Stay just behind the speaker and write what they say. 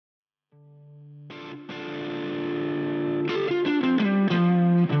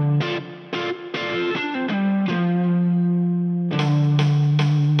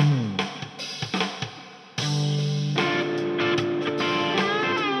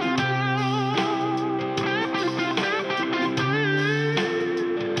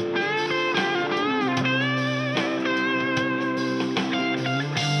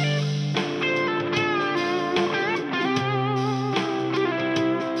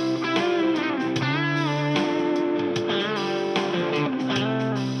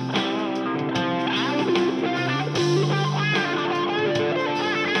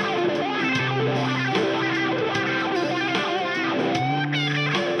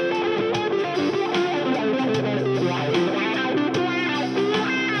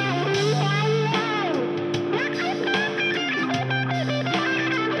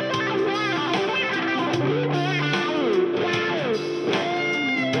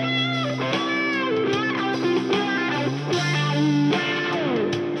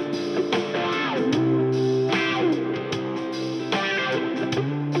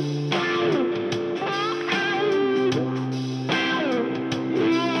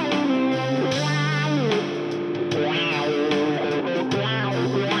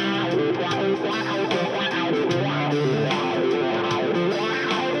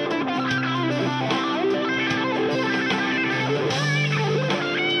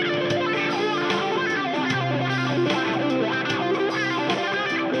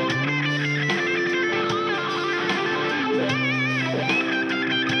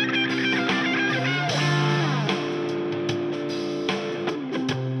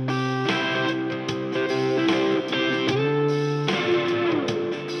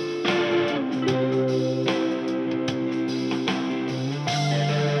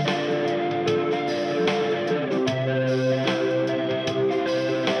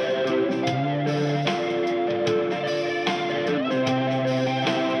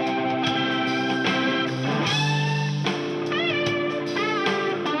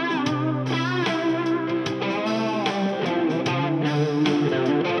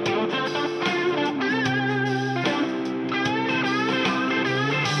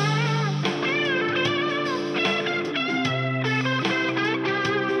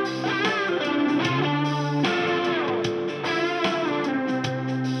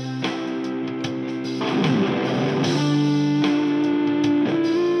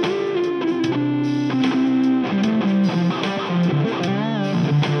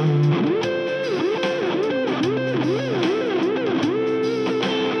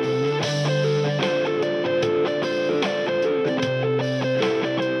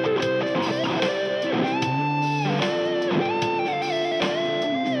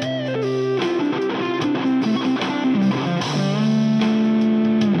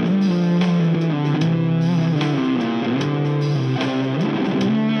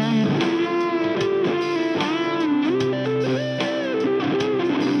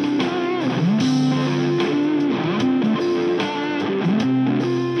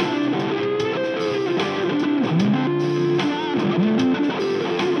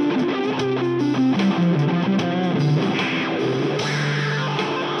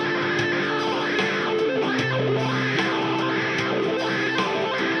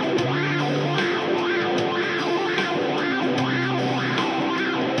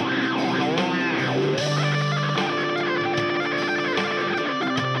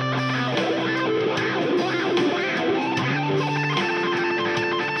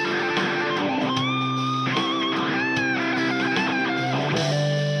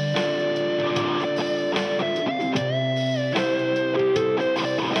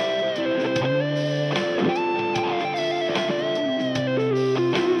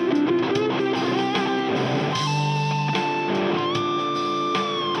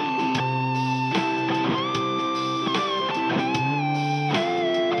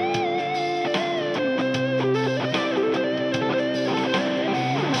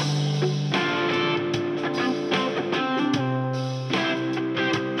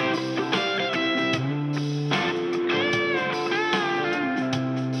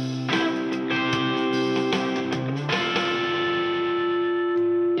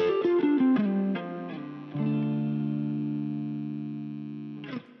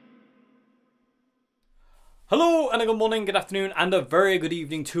Hello and a good morning, good afternoon and a very good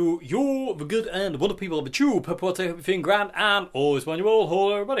evening to you, the good and wonderful people of the tube. Hope you're feeling grand and always when you all.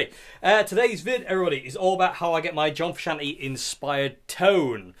 Hello everybody. Today's vid, everybody, is all about how I get my John Frusciante inspired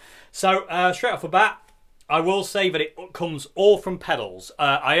tone. So straight off the bat, I will say that it comes all from pedals.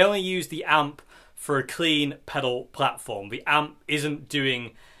 I only use the amp for a clean pedal platform. The amp isn't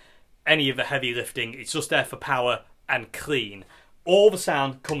doing any of the heavy lifting, it's just there for power and clean. All the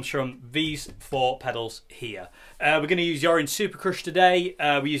sound comes from these four pedals here. We're going to use the Orange Super Crush today.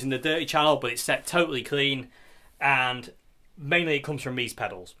 We're using the dirty channel, but it's set totally clean, and mainly it comes from these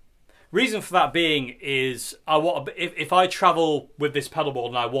pedals. Reason for that being is if I travel with this pedal board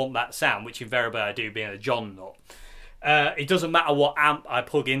and I want that sound, which invariably I do being a John nut, it doesn't matter what amp I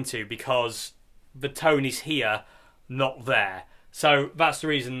plug into because the tone is here, not there. So that's the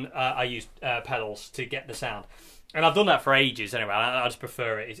reason I use pedals to get the sound. And I've done that for ages anyway. I just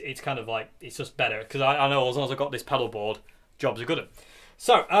prefer it. It's kind of like, it's just better because I know as long as I've got this pedal board, jobs are good.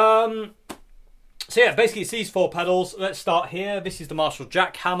 So yeah, basically it's these four pedals. Let's start here. This is the Marshall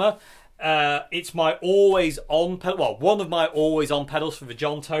jackhammer. It's my always on pedal. Well, one of my always on pedals for the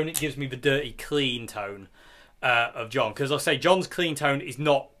John tone. It gives me the dirty clean tone of John. Because I say John's clean tone is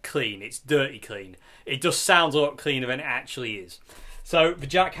not clean. It's dirty clean. It just sounds a lot cleaner than it actually is. So the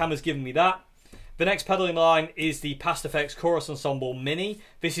jackhammer's giving me that. The next pedal in line is the Past Effects Chorus Ensemble Mini.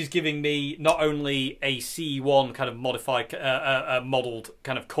 This is giving me not only a C1 kind of modified, modelled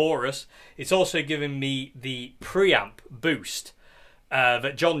kind of chorus, it's also giving me the preamp boost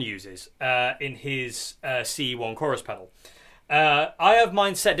that John uses in his C1 chorus pedal. I have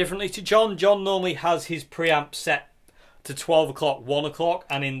mine set differently to John. John normally has his preamp set to 12 o'clock, 1 o'clock,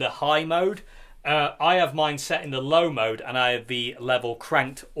 and in the high mode. I have mine set in the low mode, and I have the level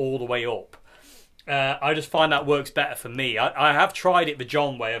cranked all the way up. I just find that works better for me. I have tried it the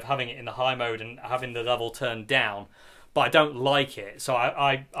John way of having it in the high mode and having the level turned down, but I don't like it. So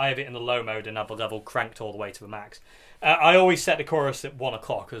I have it in the low mode and have the level cranked all the way to the max. I always set the chorus at 1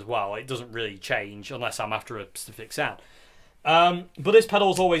 o'clock as well. It doesn't really change unless I'm after a specific sound. But this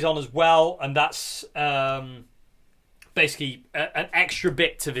pedal's always on as well, and that's basically an extra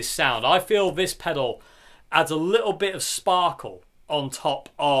bit to this sound. I feel this pedal adds a little bit of sparkle on top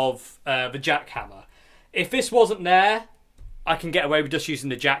of the jackhammer. If this wasn't there, I can get away with just using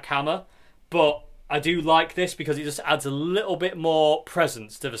the jackhammer, but I do like this because it just adds a little bit more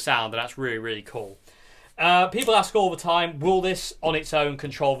presence to the sound, and that's really, really cool. People ask all the time, will this on its own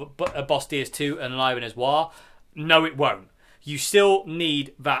control a Boss DS2 and an Ibanez wah? No, it won't. You still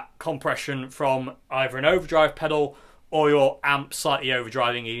need that compression from either an overdrive pedal or your amp slightly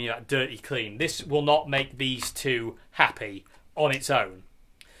overdriving, you need that dirty clean. This will not make these two happy on its own.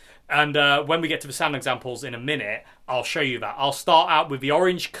 And when we get to the sound examples in a minute, I'll show you that. I'll start out with the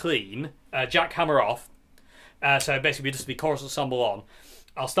orange clean, jackhammer off. So basically just the chorus ensemble on.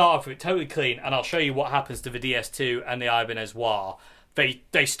 I'll start off with it totally clean, and I'll show you what happens to the DS2 and the Ibanez wah.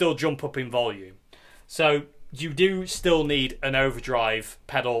 They still jump up in volume. So you do still need an overdrive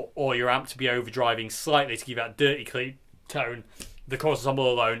pedal or your amp to be overdriving slightly to give that dirty clean tone. The chorus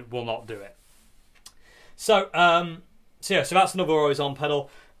ensemble alone will not do it. So yeah, so that's another always on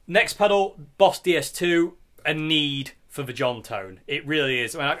pedal. Next pedal, Boss DS2, a need for the John tone. It really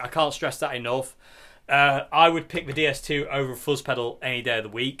is. I mean, I can't stress that enough. I would pick the DS2 over a fuzz pedal any day of the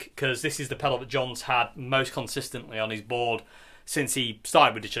week because this is the pedal that John's had most consistently on his board since he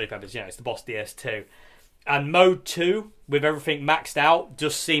started with the Chili Peppers. You know, it's the Boss DS2. And mode 2, with everything maxed out,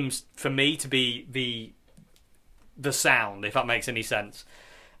 just seems for me to be the sound, if that makes any sense.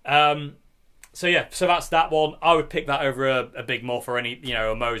 So yeah, so that's that one. I would pick that over a Big Muff or any, you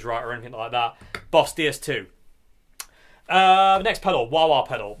know, a Moe's Right or anything like that. Boss DS2. Next pedal, wah wah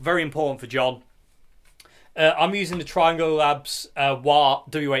pedal. Very important for John. I'm using the Triangle Labs wah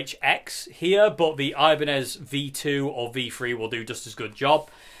WHX here, but the Ibanez V2 or V3 will do just as good job.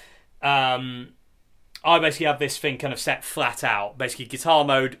 I basically have this thing kind of set flat out. Basically guitar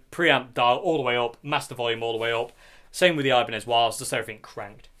mode, preamp dial all the way up, master volume all the way up. Same with the Ibanez wahs, just everything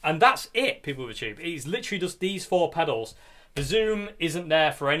cranked. And that's it, people with the tube. It's literally just these four pedals. The zoom isn't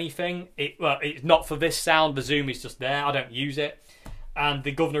there for anything. Well, it's not for this sound. The zoom is just there. I don't use it. And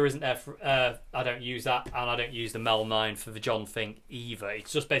the governor isn't there for... I don't use that. And I don't use the Mel 9 for the John thing either.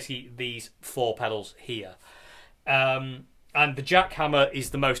 It's just basically these four pedals here. And the jackhammer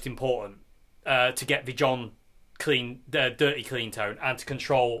is the most important to get the John clean, dirty clean tone and to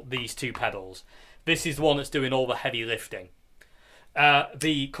control these two pedals. This is the one that's doing all the heavy lifting.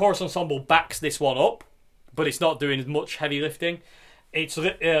 The chorus ensemble backs this one up, but it's not doing as much heavy lifting. It's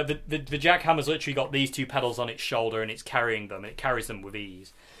the jackhammer's literally got these two pedals on its shoulder and it's carrying them, and it carries them with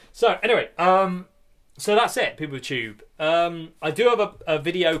ease. So anyway, So that's it, people with Tube. I do have a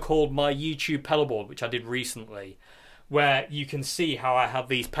video called My YouTube Pedal Board, which I did recently, where you can see how I have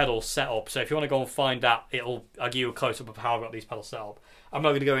these pedals set up. So if you want to go and find that, I'll give you a close-up of how I've got these pedals set up. I'm not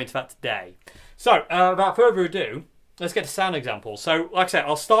going to go into that today. So, without further ado, let's get to sound examples. So, like I said,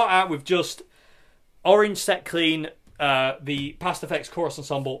 I'll start out with just Orange Set Clean, the Past Effects Chorus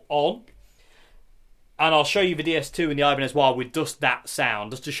Ensemble on. And I'll show you the DS2 and the Ibanez Wild with just that sound,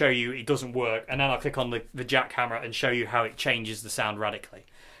 just to show you it doesn't work. And then I'll click on the jackhammer and show you how it changes the sound radically.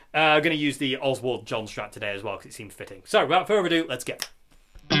 I'm going to use the Oswald John Strat today as well because it seemed fitting. So, without further ado, let's go.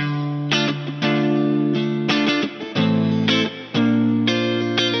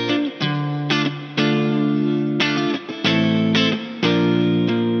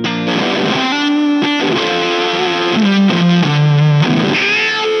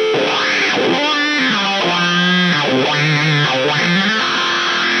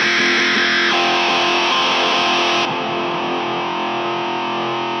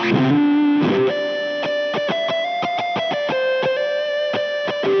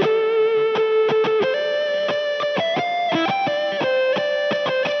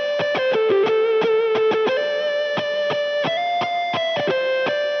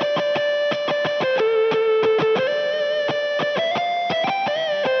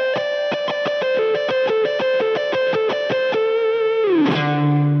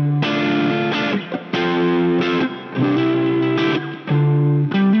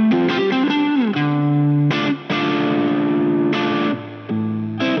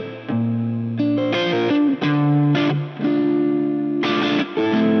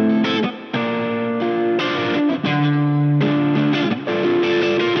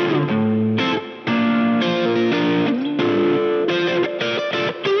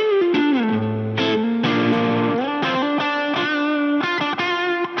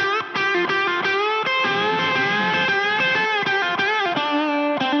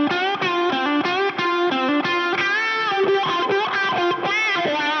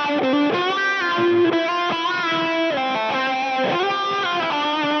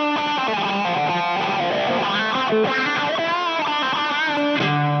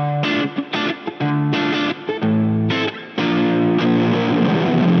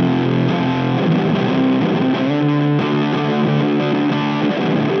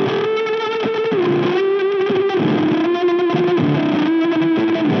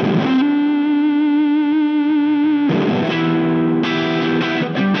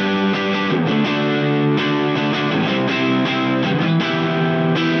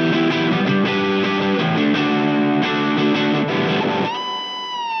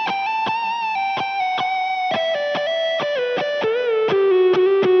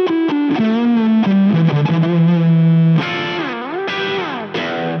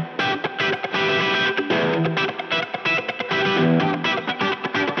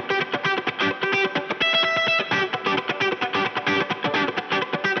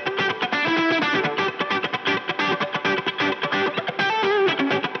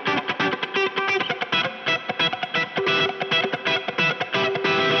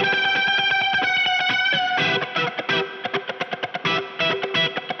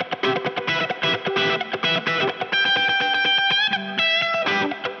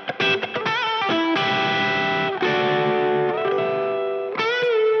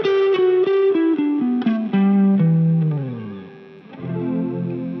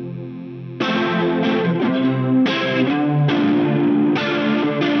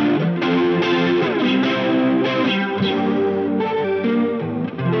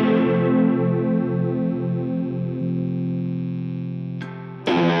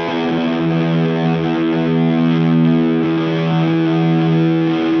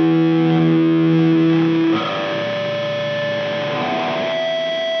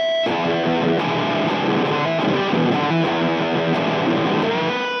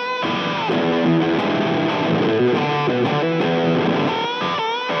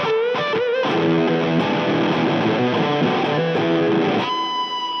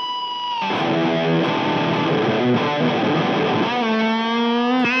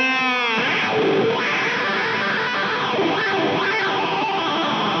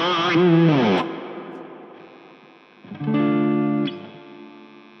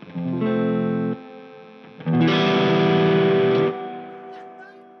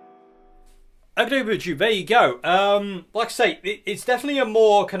 There you go. Like I say, it's definitely a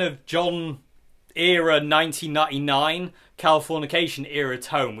more kind of John era 1999 Californication era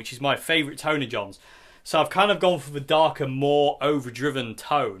tone, which is my favourite tone of John's. So I've kind of gone for the darker, more overdriven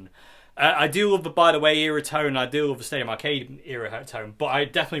tone. I do love the By the Way era tone. I do love the Stadium Arcade era tone, but I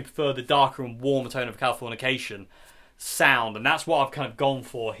definitely prefer the darker and warmer tone of Californication sound, and that's what I've kind of gone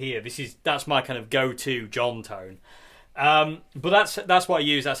for here. That's my kind of go-to John tone. But that's what I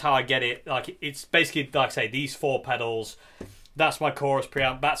use. That's how I get it. Like, it's basically, like I say, these 4 pedals. That's my chorus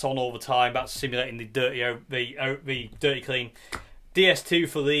preamp. That's on all the time. That's simulating the dirty clean. DS2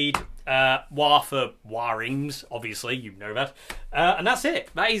 for lead. Wah for wirings, obviously, you know that. And that's it.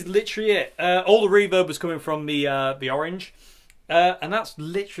 That is literally it. All the reverb was coming from the orange. And that's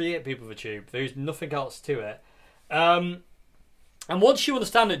literally it, people of the tube. There's nothing else to it. And once you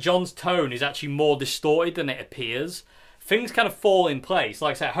understand that John's tone is actually more distorted than it appears, things kind of fall in place.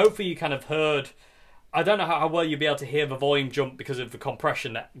 Like I said, hopefully you kind of heard... I don't know how well you'll be able to hear the volume jump because of the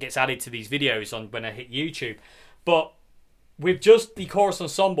compression that gets added to these videos when I hit YouTube. But with just the chorus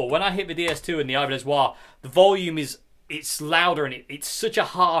ensemble, when I hit the DS2 and the Ibanez, the volume it's louder and it's such a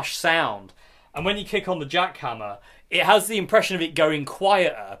harsh sound. And when you kick on the jackhammer, it has the impression of it going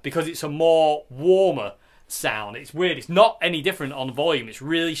quieter because it's a more warmer sound. It's weird. It's not any different on volume. It's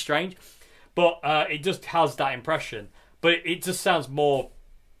really strange. But it just has that impression. But it just sounds more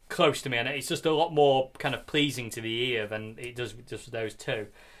close to me, and it's just a lot more kind of pleasing to the ear than it does with just those two.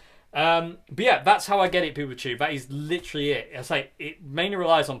 But yeah, that's how I get it, people tube. That is literally it. I say it mainly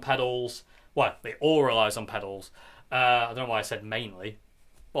relies on pedals. Well, it all relies on pedals. I don't know why I said mainly.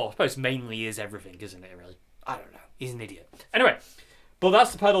 Well, I suppose mainly is everything, isn't it, really? I don't know. He's an idiot. Anyway, but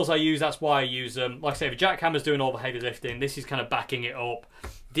that's the pedals I use. That's why I use them. Like I say, the jackhammer's doing all the heavy lifting. This is kind of backing it up.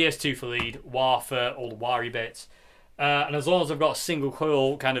 DS2 for lead, wah for all the wiry bits. And as long as I've got a single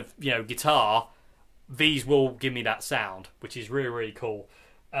coil kind of, guitar, these will give me that sound, which is really, really cool.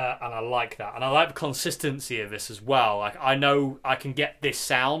 And I like that. And I like the consistency of this as well. Like, I know I can get this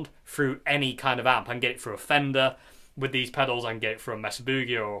sound through any kind of amp. I can get it through a Fender with these pedals. I can get it through a Mesa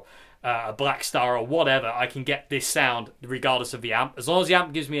Boogie or a Black Star or whatever. I can get this sound regardless of the amp. As long as the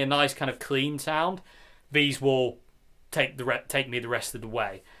amp gives me a nice kind of clean sound, these will take me the rest of the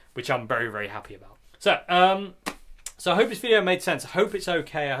way, which I'm very, very happy about. So I hope this video made sense. I hope it's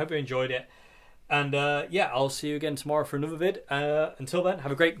okay. I hope you enjoyed it. And yeah, I'll see you again tomorrow for another vid. Until then,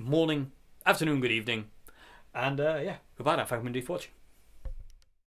 have a great morning, afternoon, good evening. And yeah, goodbye now. Thank you for watching.